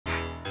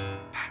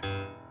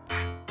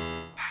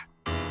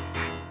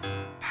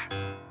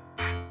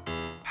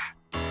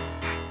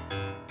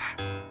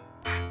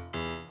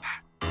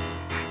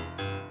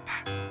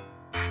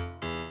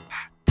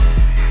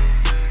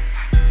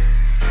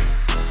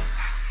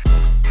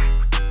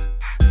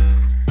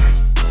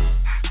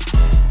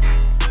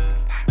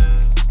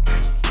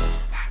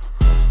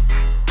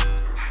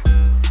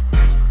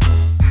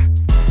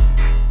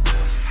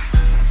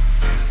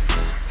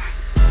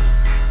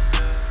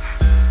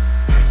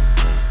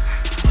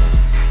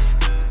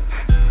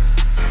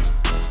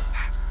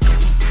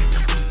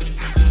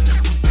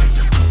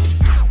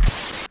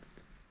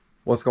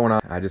What's going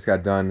on? I just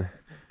got done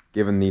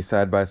giving the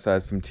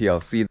side-by-side some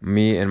TLC.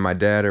 Me and my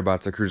dad are about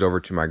to cruise over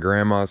to my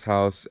grandma's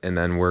house, and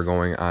then we're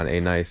going on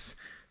a nice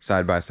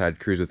side-by-side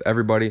cruise with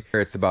everybody.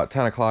 It's about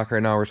 10 o'clock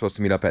right now. We're supposed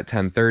to meet up at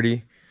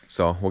 10:30,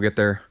 so we'll get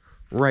there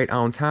right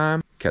on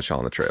time. Catch y'all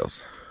on the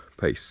trails.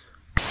 Peace.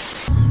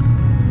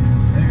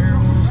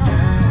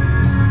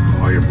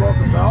 Oh, you broke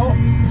a bell?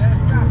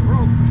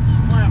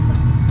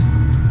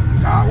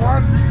 Got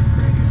one?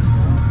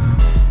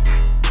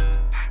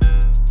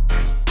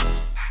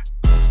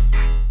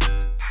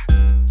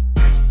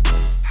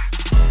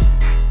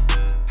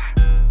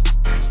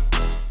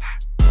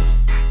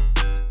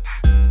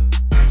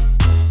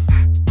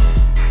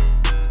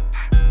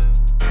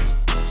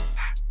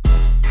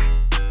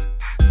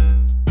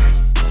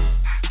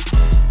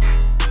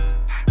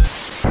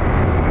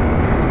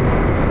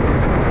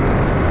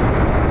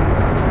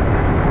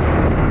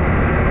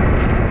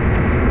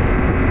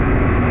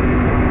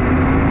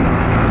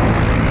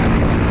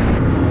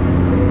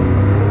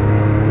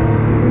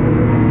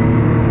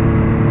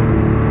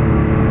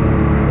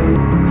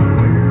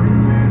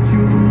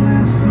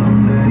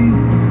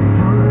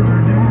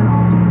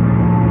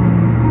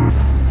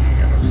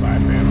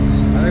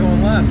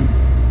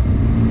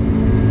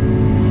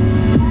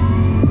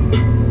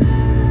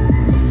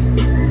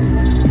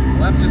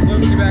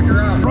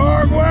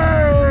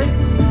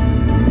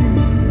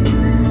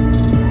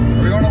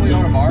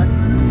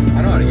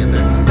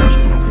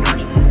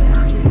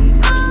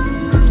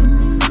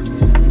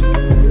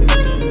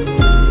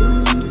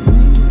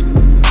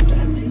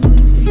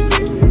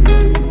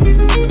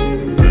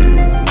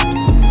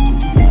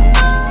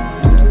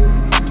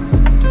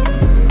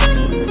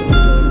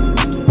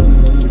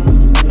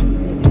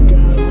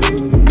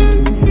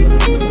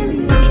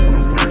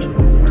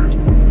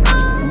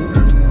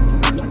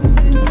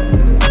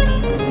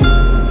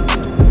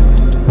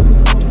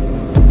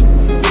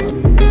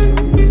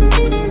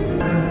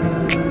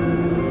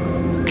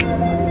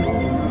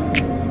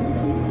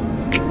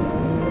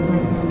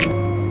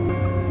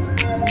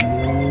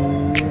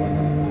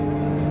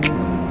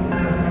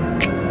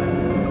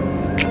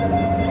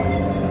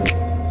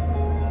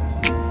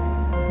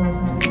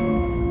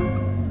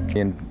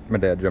 And my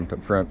dad jumped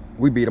up front.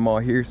 We beat them all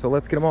here, so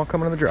let's get them all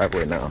coming in the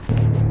driveway now.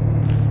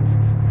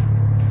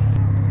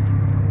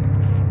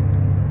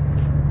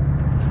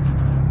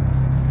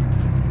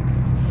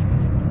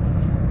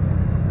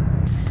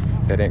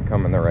 They didn't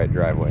come in the right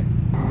driveway.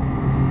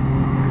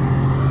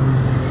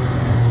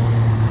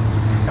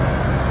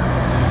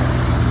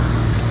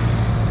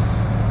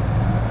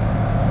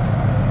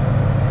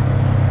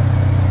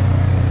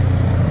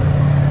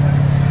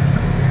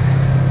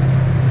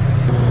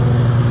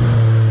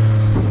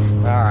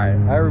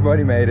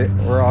 Everybody made it.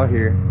 We're all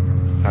here.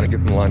 Time to get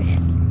some lunch.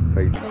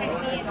 Peace.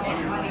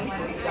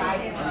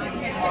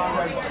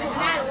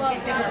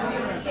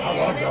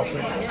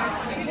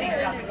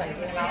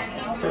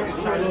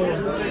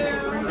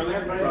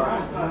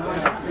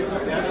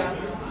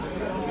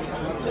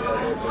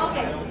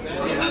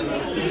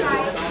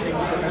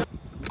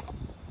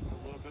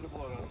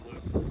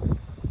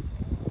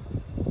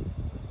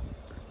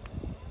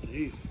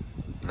 Jeez.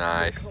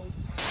 Nice.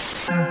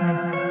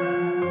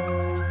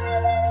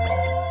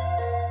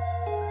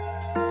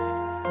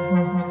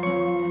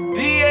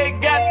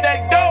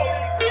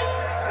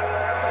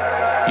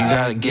 You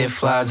gotta get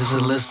fly just to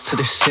listen to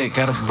the shit.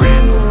 Got a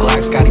brand new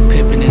Glock, Scotty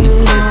Pippen in the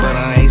clip, but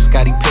I ain't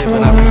Scotty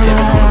Pippen, I be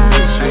pippin' on a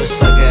bitch. You a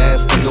sucker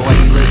ass nigga, why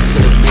you listen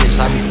to the bitch?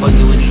 I be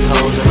fucking with these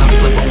hoes and I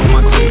flip up with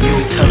my clip. You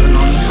be cuffin'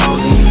 on these hoes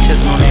and you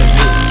kissin' on that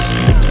bitch.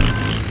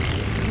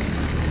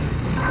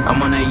 I'm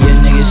on that young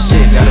nigga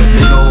shit, got a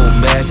big old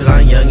bag cause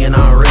I'm young and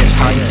I'm rich.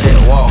 How you take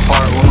walk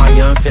hard when my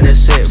young finna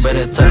sit?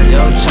 Better tuck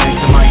your chain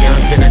cause my young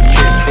finna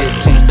trip.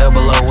 15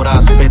 double O what I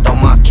spent on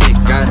my kick.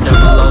 Got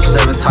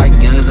 007 tight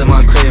guns in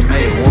my crib,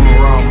 made one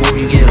wrong move,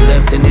 you get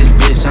left in this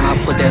bitch. And I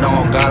put that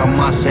on God on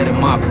my set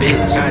and my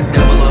bitch. Got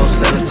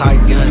 007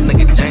 tight guns,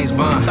 nigga James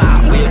Bond.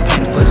 We a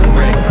paint pussy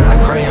red like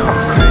crayons.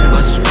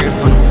 But script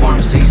from the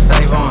pharmacy,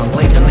 save on.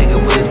 Link a nigga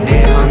with his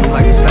dead homie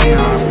like a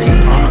seance.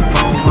 On the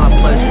phone, my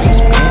plus speak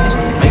Spanish.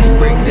 Make a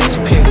break,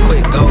 disappear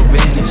quick, go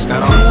vanish.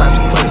 Got all types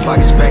of clips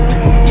like a Spectre.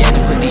 Yeah,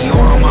 just put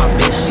Dior on my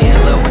bitch, she in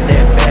love with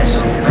that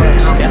fashion.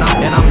 And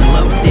I'm in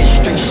love with this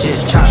street shit.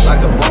 Chop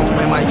like a bone,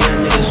 man, my young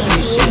nigga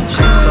sweet shit.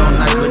 Chain so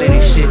nice, but it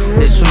ain't shit.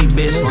 This sweet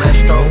bitch, left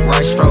stroke,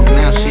 right stroke.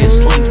 Now she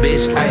asleep,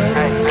 bitch.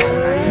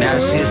 Ayy. Now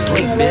she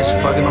asleep, bitch.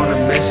 Fucking on the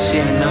best, she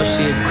ain't know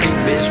she a creep,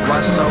 bitch.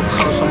 Watch so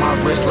close on my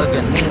wrist, look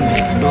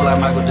anemic. Do like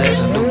Michael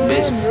Jackson, do,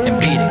 bitch, and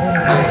beat it.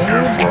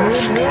 Ayy.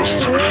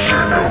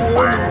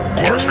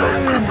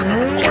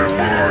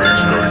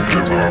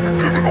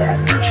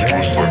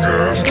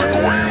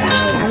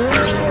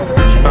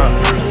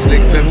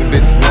 Slick pimpin'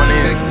 bitches want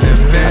in.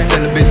 I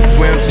tell the bitch to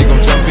swim, she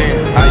gon' jump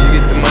in. How you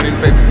get the money to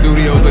pay for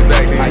studios way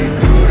back then? How you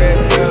do that?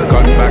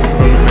 Caught the box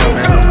from the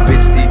mailman.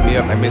 Bitches eat me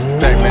up like Mrs.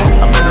 Pac-Man.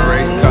 I'm in a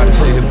race car, the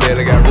shit hit bed,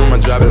 I got room, I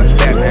drive it like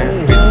that,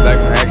 man. Bitches like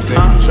my accent.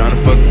 Tryna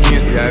fuck again,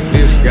 see how it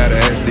feels, she gotta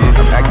ask it.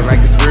 I'm acting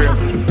like it's real.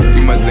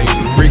 You must say you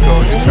some free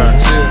codes, you tryna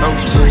chill.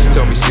 She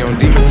told me she on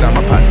demon time,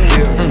 I popped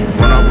the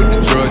pill.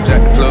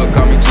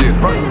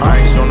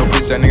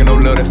 that nigga no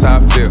love, that's how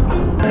I feel.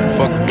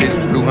 Fuck a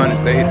bitch, the blue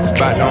hunters, they hit the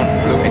spot on the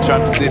blue. Ain't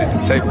tryna sit at the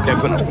table, can't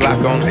put no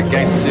block on it. They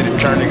gangsta shit, it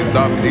turn niggas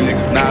off, cause these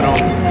niggas not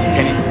on it.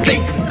 Can't even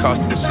think of the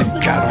cost of the shit he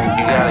got on it.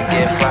 You gotta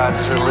get fly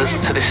just to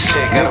listen to this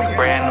shit. Got a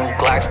brand new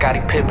Glock,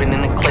 Scotty Pippen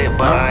in the clip.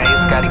 But I ain't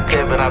Scotty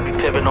Pippen, I be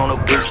pippin' on a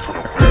bitch.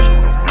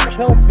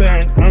 Hell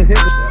bent on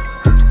his.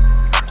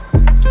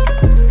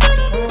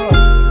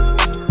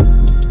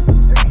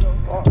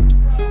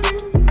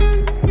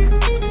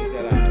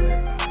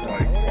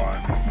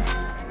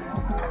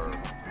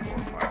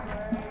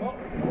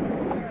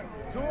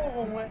 Two of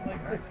them went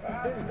like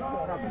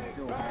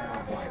this.